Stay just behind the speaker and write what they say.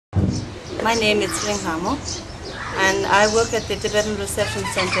My name is Ringhamo, and I work at the Tibetan Reception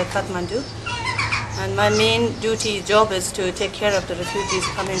Center, Kathmandu. And my main job is to take care of the refugees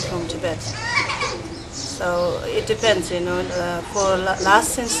coming from Tibet. So it depends, for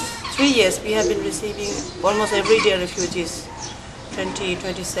since 3 years, we have been receiving almost every day refugees, 20,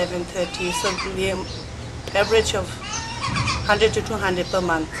 27, 30, so we average of 100 to 200 per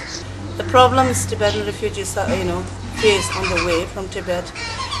month. The problems Tibetan refugees face on the way from Tibet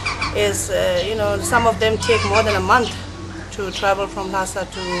is, some of them take more than a month to travel from Lhasa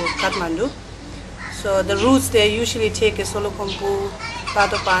to Kathmandu. So the routes they usually take is Solokhompu,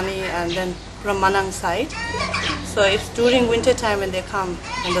 Platopani, and then from Manang side. So if during winter time when they come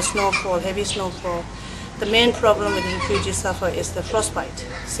and the snowfall, heavy snowfall, the main problem with the refugees suffer is the frostbite,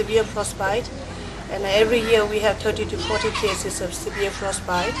 severe frostbite. And every year we have 30 to 40 cases of severe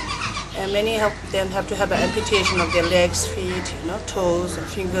frostbite. And many of them have to have an amputation of their legs, feet, toes, or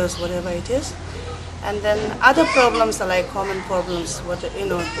fingers, whatever it is. And then other problems are like common problems,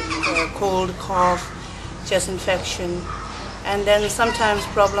 cold, cough, chest infection. And then sometimes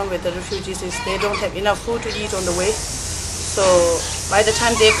problem with the refugees is they don't have enough food to eat on the way. So by the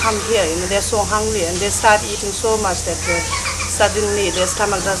time they come here, they're so hungry and they start eating so much that suddenly their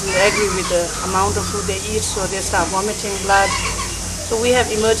stomach doesn't agree with the amount of food they eat, so they start vomiting blood. So we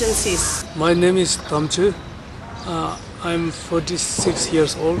have emergencies. My name is Tamchu. I'm 46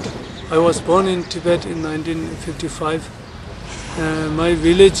 years old. I was born in Tibet in 1955. My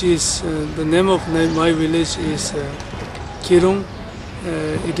village is, the name of my village is Kirung.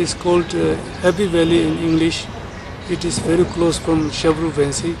 It is called Happy Valley in English. It is very close from Shabru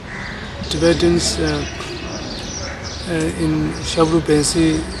Bensi. Tibetans in Shabru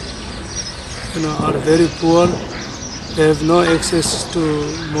Bensi are very poor. They have no access to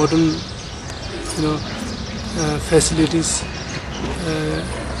modern facilities.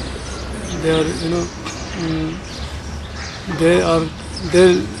 They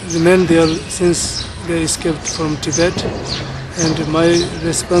remain there since they escaped from Tibet, and my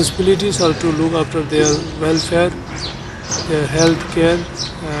responsibilities are to look after their welfare, their health care,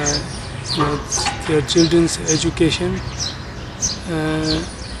 their children's education,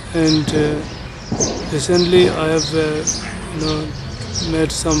 and recently I have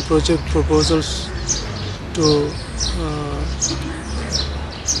made some project proposals to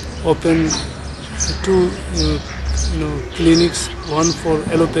open two clinics, one for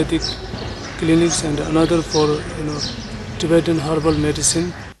allopathic clinics and another for Tibetan herbal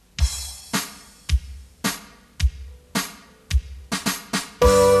medicine.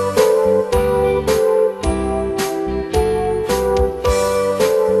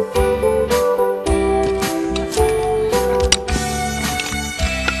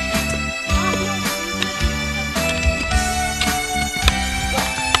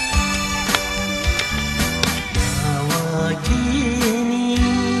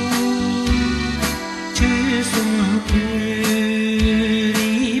 Hãy subscribe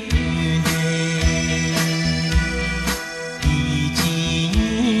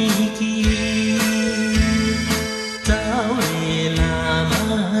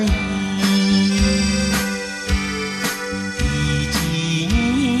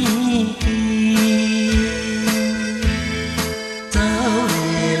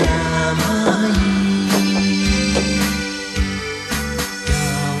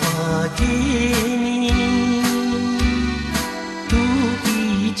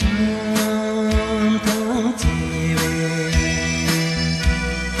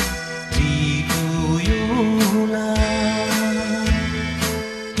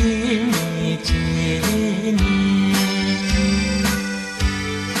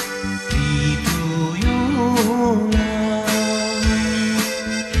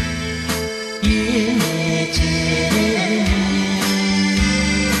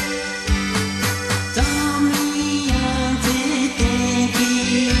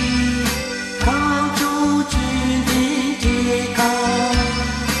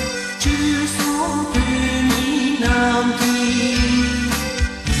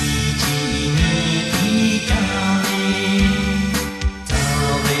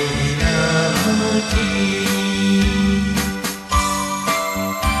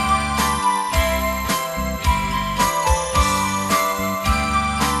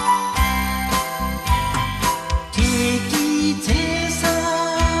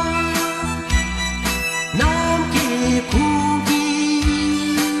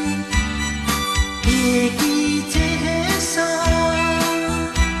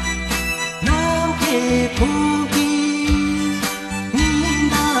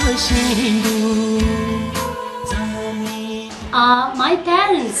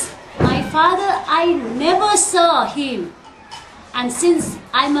My father, I never saw him. And since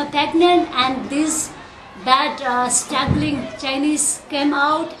I'm a pregnant and this bad struggling Chinese came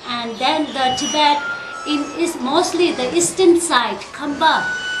out, and then the Tibet is mostly the eastern side, Khamba,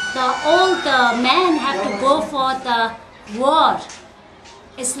 all the men have to go for the war.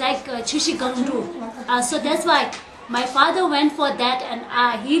 It's like Chushigangdu. So that's why my father went for that,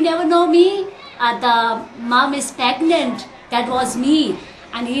 and he never know me. The mom is pregnant, that was me.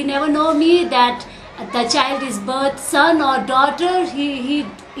 And he never know me that the child is birth, son or daughter. He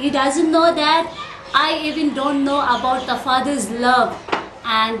doesn't know that. I even don't know about the father's love.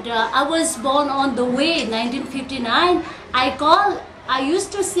 And I was born on the way, 1959. I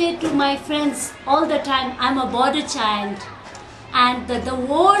used to say to my friends all the time, I'm a border child. And the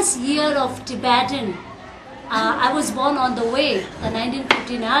worst year of Tibetan, I was born on the way, the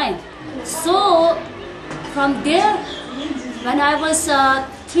 1959. So from there, when I was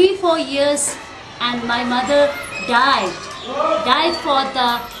 3-4 years, and my mother died for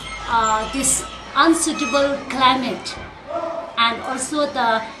this unsuitable climate, and also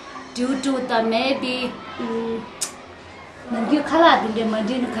due to the maybe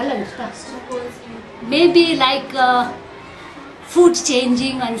like food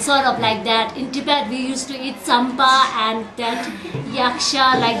changing and sort of like that. In Tibet we used to eat sampa and that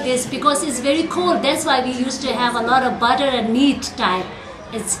yaksha like this because it's very cold. That's why we used to have a lot of butter and meat type.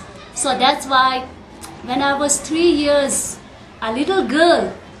 So that's why when I was 3 years, a little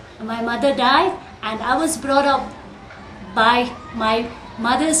girl, my mother died, and I was brought up by my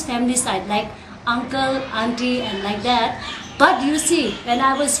mother's family side, like uncle, auntie, and like that. But you see, when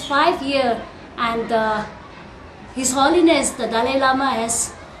I was 5 years, and His Holiness the Dalai Lama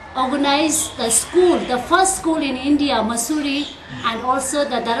has organized the school, the first school in India, Masuri, and also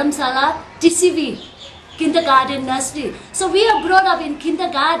the Dharamsala, TCV, kindergarten, nursery. So we are brought up in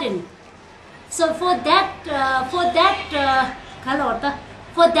kindergarten. So for that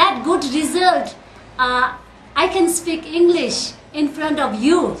good result, I can speak English in front of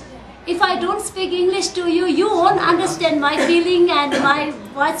you. If I don't speak English to you, you won't understand my feeling and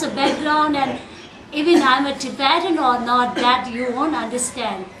what's the background, and even I'm a Tibetan or not, that you won't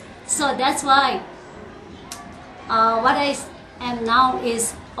understand. So that's why what I am now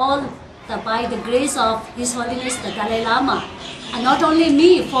is all by the grace of His Holiness the Dalai Lama. And not only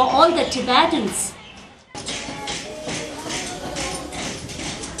me, for all the Tibetans.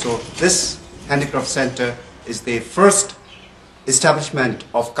 So this handicraft center is the first establishment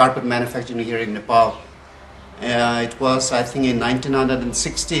of carpet manufacturing here in Nepal. It was, I think, in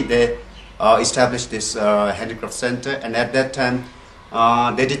 1960 they established this handicraft center, and at that time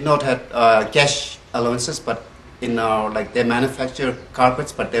they did not have cash allowances, but like they manufacture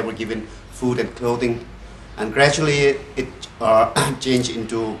carpets, but they were given food and clothing, and gradually it changed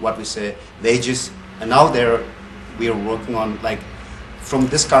into what we say wages, and now we are working on, like, from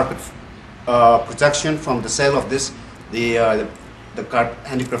this carpet production, from the sale of this, the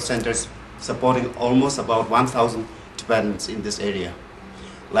handicraft center is supporting almost about 1,000 Tibetans in this area.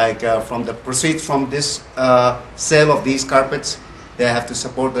 Like from the proceeds from this sale of these carpets, they have to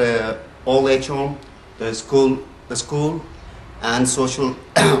support the old age home, the school, and social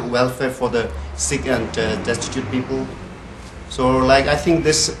welfare for the sick and destitute people. So, like, I think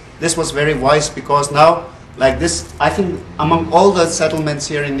this was very wise, because now, like this, I think among all the settlements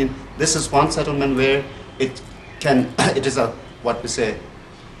here in this is one settlement where it is a, what we say,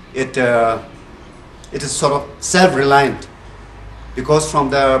 it is sort of self-reliant, because from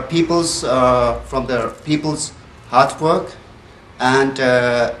the people's hard work and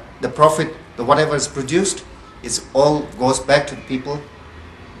the profit, whatever is produced, all goes back to the people.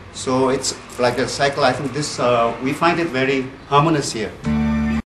 So it's like a cycle. I think this we find it very harmonious here.